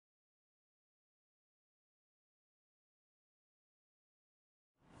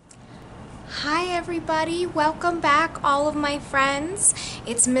Hi everybody, welcome back all of my friends.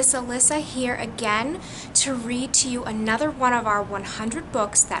 It's Miss Alyssa here again to read to you another one of our 100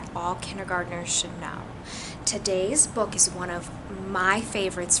 books that all kindergartners should know. Today's book is one of my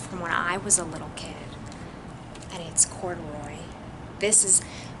favorites from when I was a little kid, and it's Corduroy. This is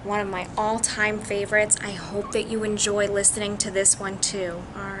one of my all-time favorites. I hope that you enjoy listening to this one too,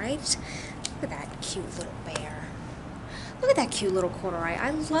 alright? Look at that cute little bear. Look at that cute little Corduroy. I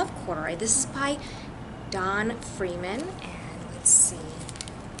love Corduroy. This is by Don Freeman, and let's see,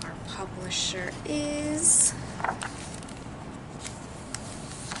 our publisher is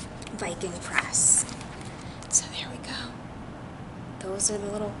Viking Press. So there we go. Those are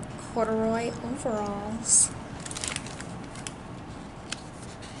the little Corduroy overalls.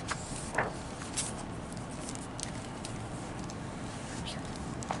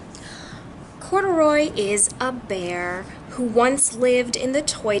 Corduroy is a bear who once lived in the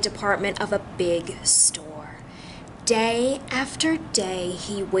toy department of a big store. Day after day,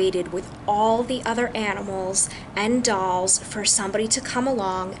 he waited with all the other animals and dolls for somebody to come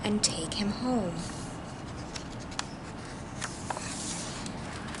along and take him home.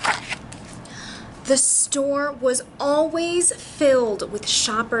 The store was always filled with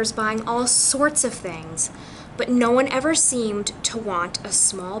shoppers buying all sorts of things, but no one ever seemed to want a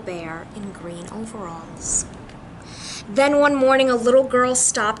small bear in green overalls. Then one morning a little girl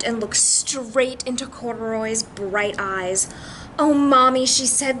stopped and looked straight into Corduroy's bright eyes. "Oh, Mommy," she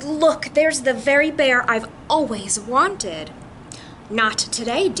said, "look, there's the very bear I've always wanted." "Not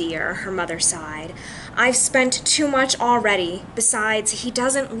today, dear," her mother sighed. "I've spent too much already. Besides, he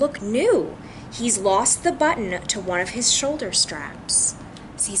doesn't look new. He's lost the button to one of his shoulder straps.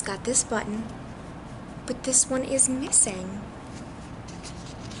 So he's got this button, but this one is missing."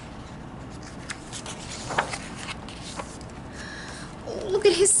 Oh, look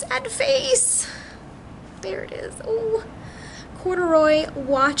at his sad face. There it is. Oh, Corduroy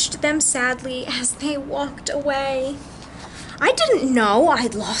watched them sadly as they walked away. "I didn't know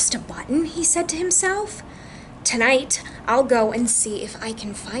I'd lost a button," he said to himself. "Tonight, I'll go and see if I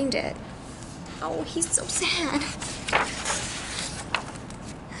can find it." Oh, he's so sad.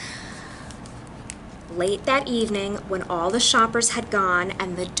 Late that evening, when all the shoppers had gone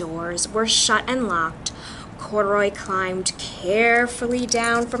and the doors were shut and locked, Corduroy climbed carefully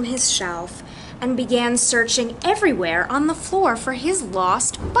down from his shelf and began searching everywhere on the floor for his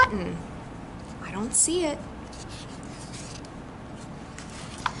lost button. I don't see it.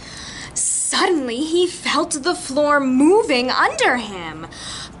 Suddenly, he felt the floor moving under him.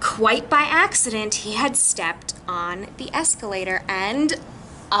 Quite by accident, he had stepped on the escalator, and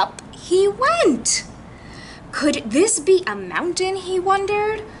up he went. Could this be a mountain, he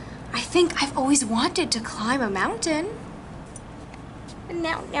wondered? I think I've always wanted to climb a mountain. And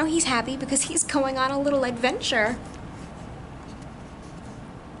now he's happy because he's going on a little adventure.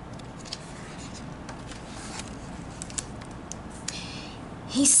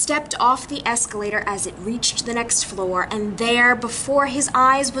 He stepped off the escalator as it reached the next floor, and there before his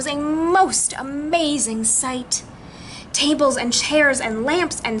eyes was a most amazing sight. Tables and chairs and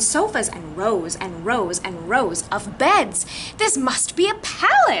lamps and sofas and rows and rows and rows of beds. "This must be a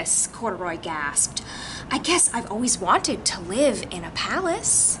palace," Corduroy gasped. "I guess I've always wanted to live in a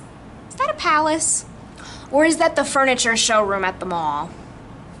palace." Is that a palace? Or is that the furniture showroom at the mall?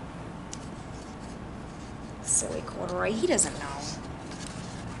 Silly Corduroy, he doesn't know.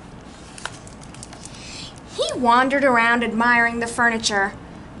 He wandered around admiring the furniture.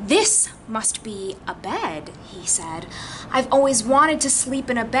 "This must be a bed," he said. "I've always wanted to sleep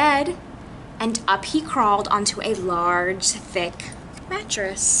in a bed." And up he crawled onto a large, thick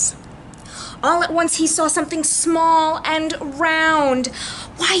mattress. All at once he saw something small and round.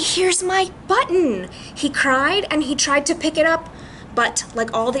 "Why, here's my button!" he cried, and he tried to pick it up, but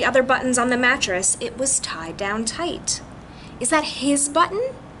like all the other buttons on the mattress, it was tied down tight. Is that his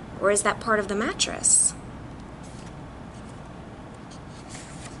button, or is that part of the mattress?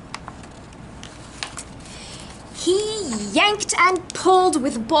 He yanked and pulled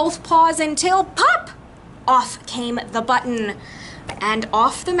with both paws until pop! Off came the button, and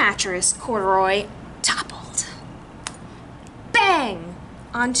off the mattress Corduroy toppled. Bang!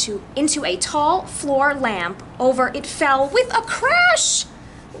 Into a tall floor lamp. Over it fell with a crash.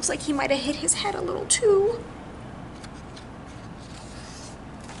 Looks like he might have hit his head a little too.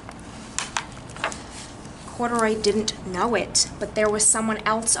 Corduroy didn't know it, but there was someone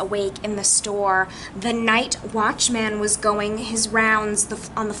else awake in the store. The night watchman was going his rounds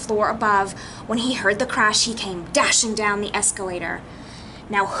on the floor above. When he heard the crash, he came dashing down the escalator.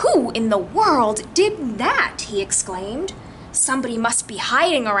 "Now who in the world did that?" he exclaimed. "Somebody must be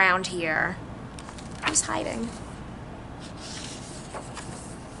hiding around here." Who's hiding?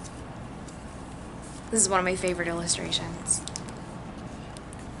 This is one of my favorite illustrations.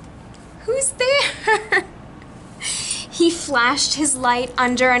 Who's there? He flashed his light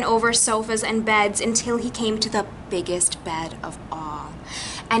under and over sofas and beds until he came to the biggest bed of all.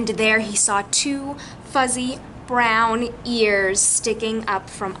 And there he saw 2 fuzzy brown ears sticking up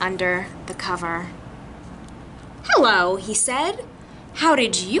from under the cover. "Hello," he said. "How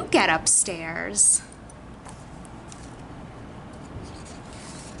did you get upstairs?"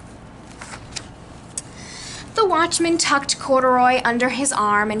 The watchman tucked Corduroy under his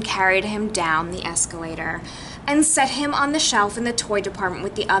arm and carried him down the escalator and set him on the shelf in the toy department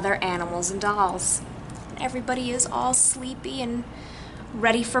with the other animals and dolls. Everybody is all sleepy and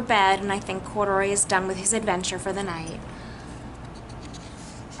ready for bed, and I think Corduroy is done with his adventure for the night.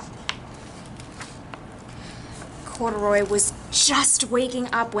 Corduroy was just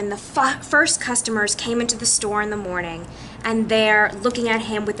waking up when the first customers came into the store in the morning, and there, looking at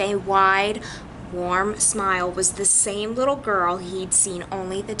him with a wide, warm smile, was the same little girl he'd seen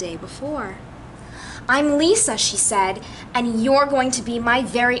only the day before. "I'm Lisa," she said, "and you're going to be my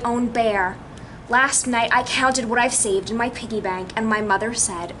very own bear. Last night I counted what I've saved in my piggy bank, and my mother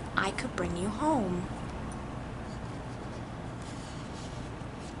said I could bring you home."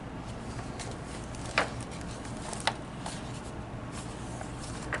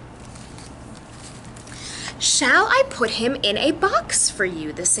 "Shall I put him in a box for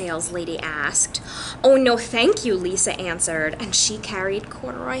you?" the saleslady asked. "Oh, no, thank you," Lisa answered, and she carried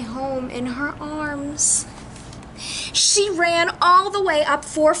Corduroy home in her arms. She ran all the way up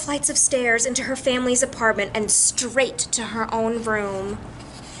 4 flights of stairs into her family's apartment and straight to her own room.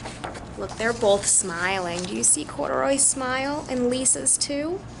 Look, they're both smiling. Do you see Corduroy's smile and Lisa's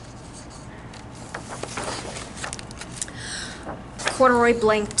too? Corduroy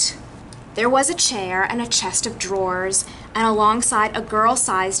blinked. There was a chair and a chest of drawers, and alongside a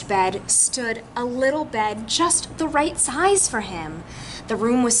girl-sized bed stood a little bed just the right size for him. The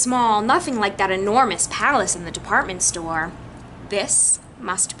room was small, nothing like that enormous palace in the department store. "This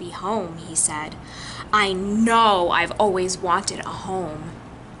must be home," he said. "I know I've always wanted a home."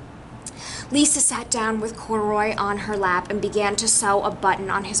 Lisa sat down with Corduroy on her lap and began to sew a button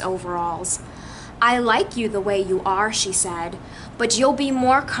on his overalls. "I like you the way you are," she said, "but you'll be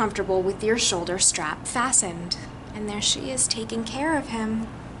more comfortable with your shoulder strap fastened." And there she is taking care of him.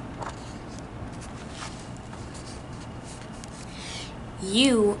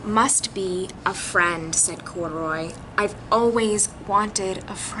 "You must be a friend," said Corduroy. "I've always wanted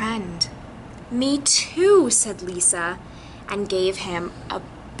a friend." "Me too," said Lisa, and gave him a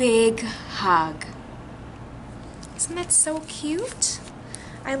big hug. Isn't that so cute?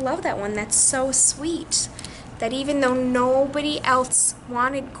 I love that one. That's so sweet. That even though nobody else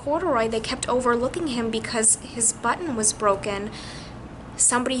wanted Corduroy, they kept overlooking him because his button was broken.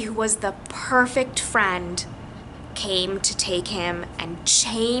 Somebody who was the perfect friend came to take him and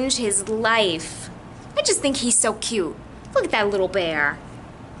change his life. I just think he's so cute. Look at that little bear.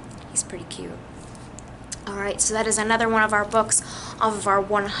 He's pretty cute. All right, so that is another one of our books off of our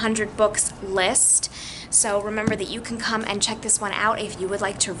 100 books list. So remember that you can come and check this one out if you would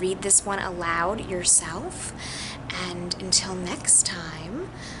like to read this one aloud yourself. And until next time,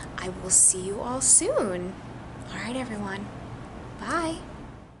 I will see you all soon. All right, everyone. Bye.